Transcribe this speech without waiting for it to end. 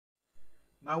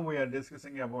Now we are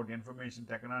discussing about information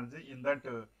technology in that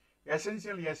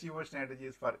essential SEO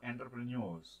strategies for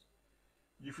entrepreneurs.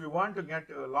 If you want to get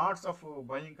lots of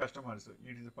buying customers,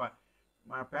 it is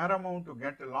paramount to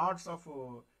get lots of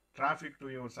traffic to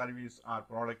your service or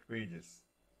product pages.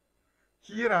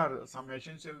 Here are some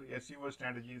essential SEO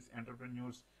strategies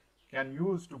entrepreneurs can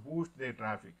use to boost their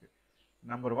traffic.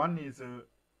 Number one is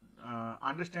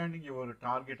understanding your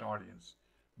target audience.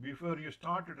 Before you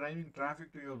start driving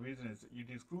traffic to your business, it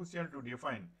is crucial to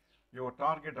define your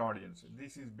target audience.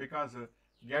 This is because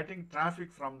getting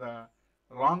traffic from the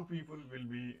wrong people will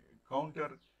be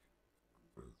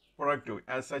counterproductive.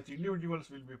 As such, individuals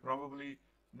will be probably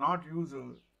not use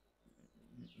uh,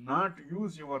 not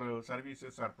use your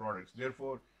services or products.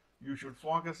 Therefore, you should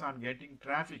focus on getting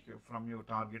traffic from your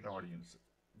target audience.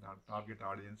 The target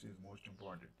audience is most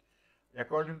important.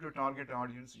 According to target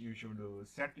audience, you should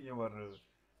set your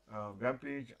web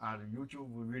page or YouTube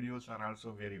videos are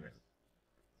also very well.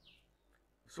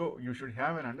 So you should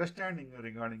have an understanding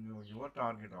regarding your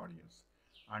target audience.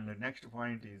 And the next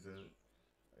point is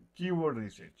keyword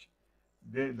research.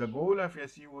 The goal of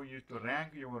SEO is to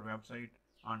rank your website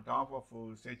on top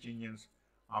of search engines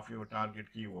of your target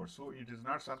keywords. So it is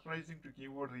not surprising to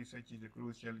keyword research is a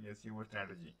crucial SEO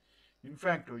strategy. In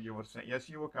fact, your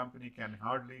SEO company can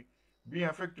hardly be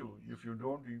effective if you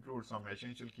don't include some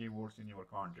essential keywords in your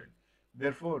content.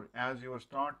 Therefore, as you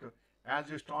start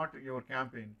your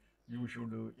campaign, you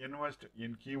should invest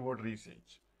in keyword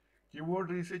research.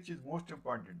 Keyword research is most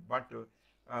important, but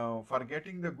for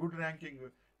getting the good ranking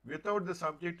without the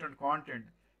subject and content,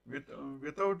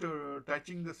 without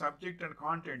touching the subject and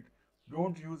content,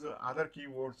 don't use other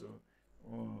keywords.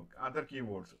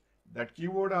 That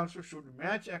keyword also should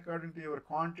match according to your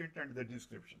content and the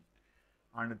description.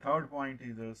 And the third point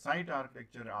is site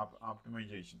architecture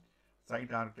optimization.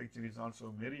 Site architecture is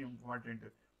also very important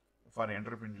for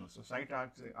entrepreneurs. So site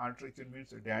architecture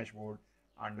means a dashboard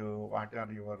and what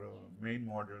are your main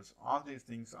models. All these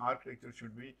things, architecture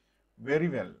should be very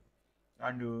well.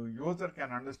 And user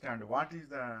can understand what is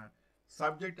the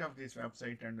subject of this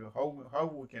website and how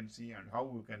we can see and how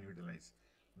we can utilize.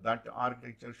 That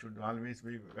architecture should always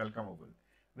be welcomeable.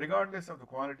 Regardless of the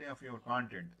quality of your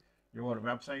content, your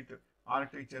website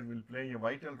architecture will play a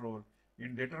vital role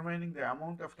in determining the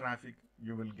amount of traffic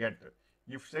you will get.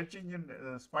 If search engine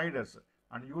spiders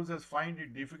and users find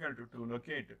it difficult to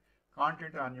locate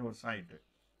content on your site,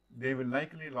 they will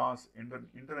likely lose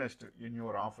interest in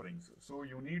your offerings. So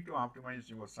you need to optimize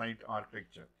your site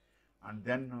architecture. And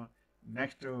then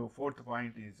next fourth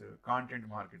point is content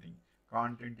marketing.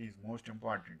 Content is most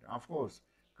important. Of course,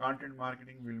 content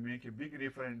marketing will make a big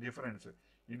difference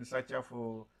in such of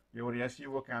your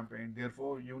SEO campaign.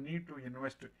 Therefore, you need to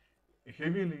invest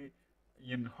heavily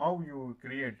in how you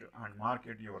create and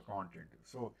market your content.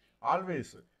 So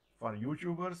always for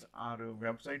YouTubers or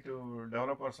website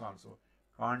developers also,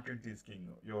 content is king.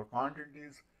 Your content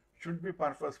is should be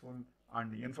purposeful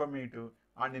and informative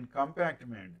and in compact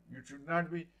mode. It should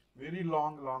not be very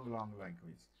long like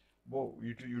this.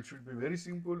 It should be very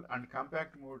simple and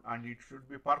compact mode and it should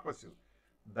be purposive.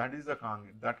 That is the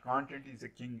that content is a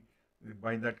king.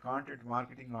 By that content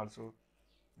marketing also,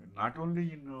 not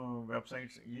only in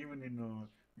websites, even in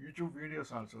YouTube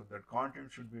videos also, that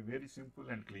content should be very simple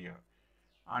and clear.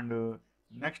 And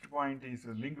next point is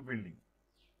link building.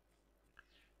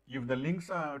 If the links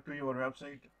to your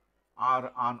website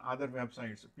are on other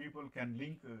websites, people can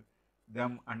link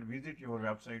them and visit your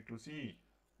website to see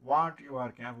what you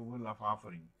are capable of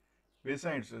offering.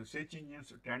 Besides, search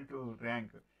engines tend to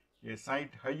rank a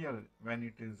site higher when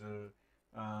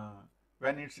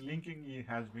its linking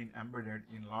has been embedded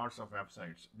in lots of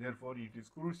websites. Therefore, it is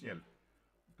crucial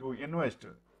to invest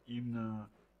in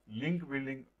link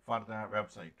building for the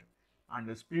website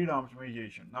and speed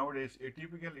optimization. Nowadays, a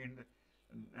typical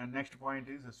next point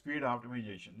is speed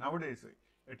optimization. Nowadays,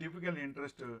 a typical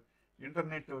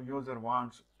internet user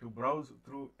wants to browse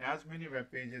through as many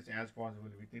web pages as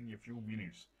possible within a few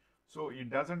minutes. So it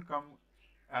doesn't come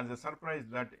as a surprise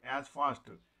that as fast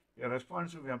a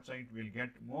responsive website will get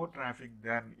more traffic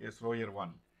than a slower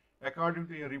one. According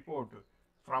to a report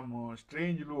from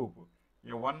Strange Loop,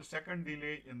 a 1 second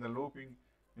delay in the loading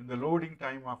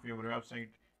time of your website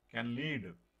can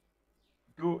lead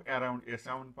to around a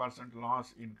 7%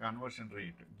 loss in conversion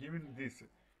rate. Given this,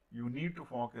 you need to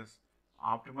focus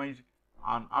on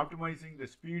optimizing the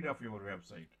speed of your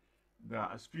website.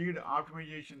 The speed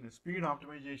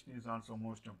optimization is also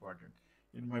most important.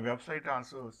 In my website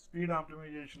also, speed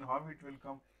optimization, how it will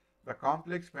come, the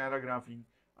complex paragraphing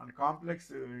and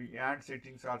complex ad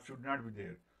settings are should not be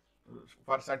there.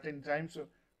 For certain times,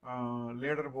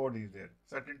 leaderboard is there,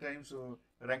 certain times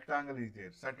rectangle is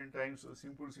there, certain times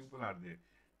simple are there.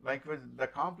 Likewise, the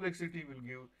complexity will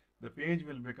give, the page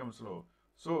will become slow.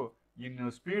 So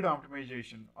in speed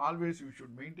optimization, always you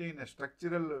should maintain a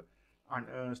structural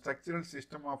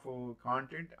system of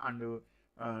content, and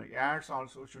ads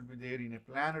also should be there in a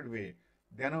planned way.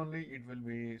 Then only it will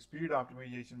be, speed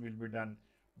optimization will be done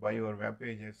by your web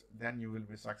pages, then you will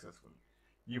be successful.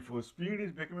 If speed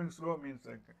is becoming slow, means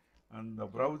and the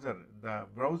browser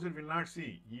will not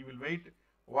see, he will wait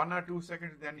 1 or 2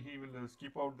 seconds, then he will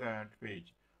skip out that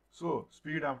page. So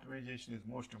speed optimization is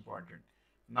most important.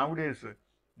 Nowadays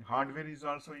hardware is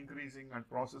also increasing, and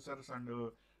processors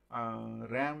and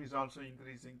RAM is also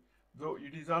increasing, though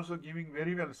it is also giving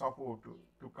very well support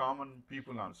to common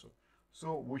people also.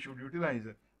 So we should utilize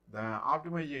the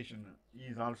optimization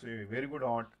is also a very good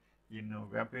art in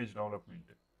web page development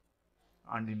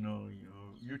and in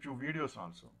YouTube videos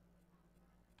also.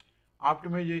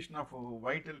 Optimization of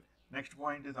vital, next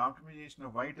point is optimization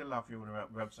of vital of your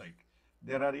website.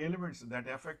 There are elements that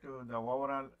affect the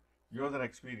overall user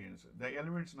experience. The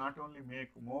elements not only make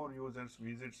more users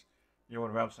visits your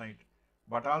website,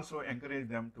 but also encourage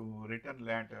them to return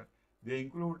later. They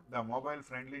include the mobile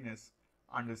friendliness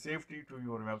and safety to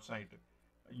your website.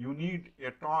 You need a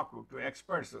talk to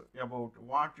experts about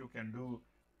what you can do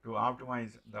to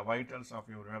optimize the vitals of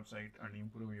your website and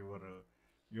improve your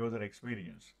user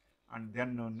experience. And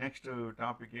then next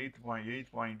topic, eighth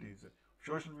point is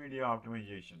social media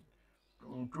optimization.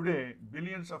 Today,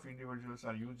 billions of individuals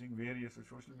are using various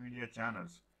social media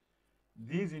channels.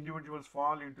 These individuals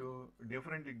fall into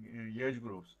different age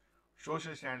groups,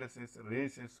 social statuses,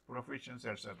 races, professions,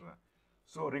 etc.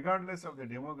 So, regardless of the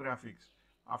demographics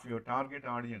of your target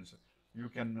audience, you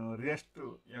can rest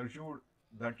assured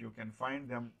that you can find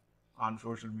them on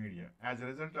social media. As a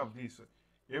result of this,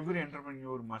 every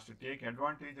entrepreneur must take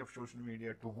advantage of social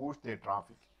media to boost their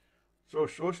traffic. So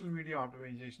social media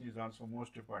optimization is also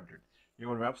most important.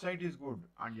 Your website is good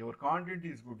and your content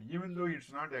is good, even though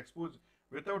it's not exposed.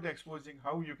 Without exposing,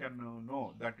 how you can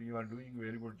know that you are doing a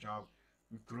very good job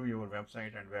through your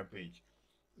website and web page.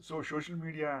 So social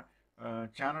media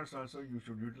channels also you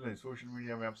should utilize. Social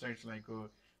media websites like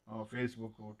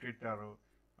Facebook, Twitter,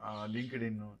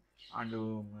 LinkedIn, and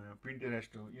Pinterest,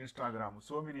 Instagram.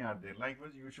 So many are there.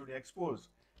 Likewise, you should expose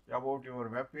about your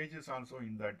web pages also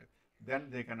in that. Then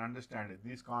they can understand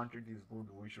this content is good,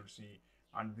 we should see,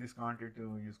 and this content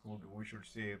is good, we should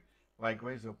share.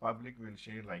 Likewise, the public will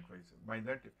share likewise. By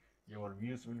that, your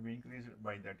views will be increased.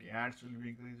 By that, ads will be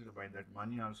increased. By that,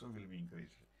 money also will be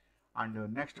increased.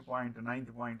 And next point,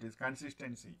 ninth point is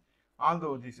consistency.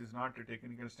 Although this is not a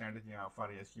technical strategy for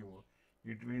SEO,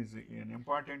 it is an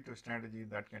important strategy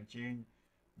that can change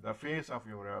the face of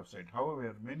your website.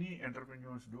 However, many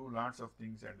entrepreneurs do lots of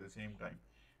things at the same time.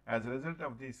 As a result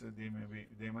of this,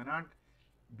 they may not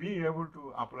be able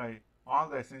to apply all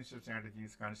the essential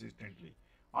strategies consistently.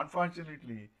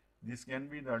 Unfortunately, this can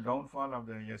be the downfall of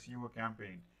the SEO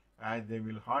campaign, as they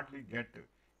will hardly get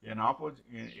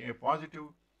a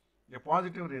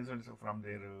positive results from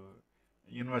their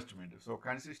investment. So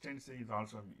consistency is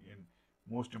also in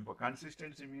most important.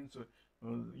 Consistency means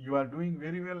you are doing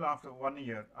very well after 1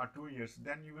 year or 2 years,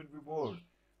 then you will be bored.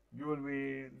 You will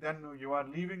be, then you are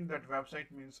leaving that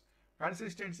website, means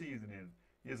consistency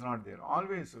is not there.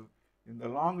 Always in the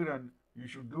long run, you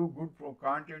should do good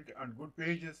content and good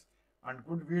pages and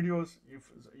good videos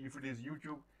if it is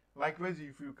YouTube. Likewise,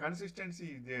 if your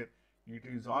consistency is there, it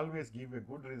is always give a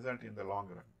good result in the long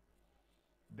run.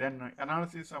 Then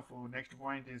analysis of next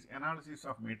point is analysis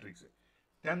of matrix.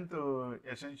 10th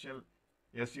essential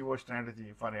SEO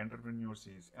strategy for entrepreneurs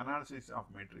is analysis of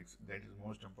matrix. That is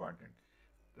most important.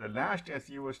 The last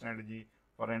SEO strategy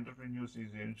for entrepreneurs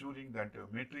is ensuring that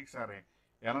metrics are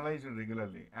analyzed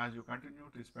regularly. As you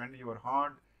continue to spend your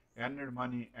hard-earned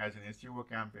money as an SEO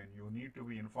campaign, you need to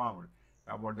be informed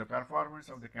about the performance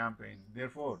of the campaign.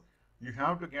 Therefore, you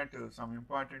have to get some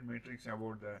important metrics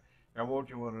about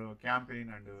your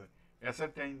campaign and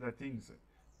ascertain the things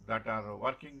that are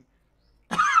working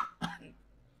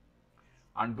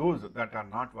and those that are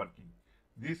not working.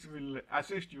 This will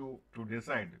assist you to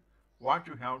decide what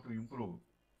you have to improve,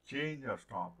 change, or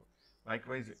stop.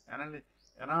 Likewise,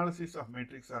 analysis of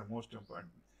metrics are most important.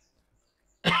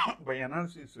 By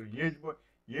analysis,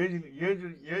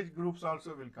 age groups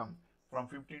also will come from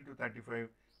 15 to 35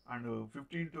 and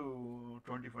 15 to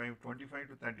 25, 25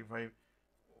 to 35,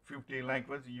 50.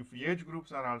 Likewise, if age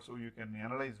groups are also, you can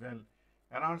analyze well.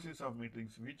 Analysis of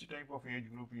metrics, which type of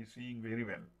age group is seeing very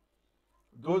well.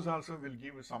 Those also will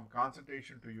give some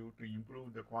concentration to you to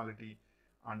improve the quality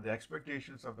and the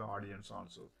expectations of the audience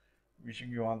also.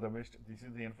 Wishing you all the best. This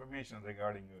is the information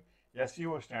regarding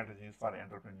SEO strategies for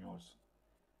entrepreneurs.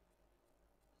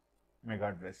 May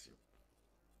God bless you.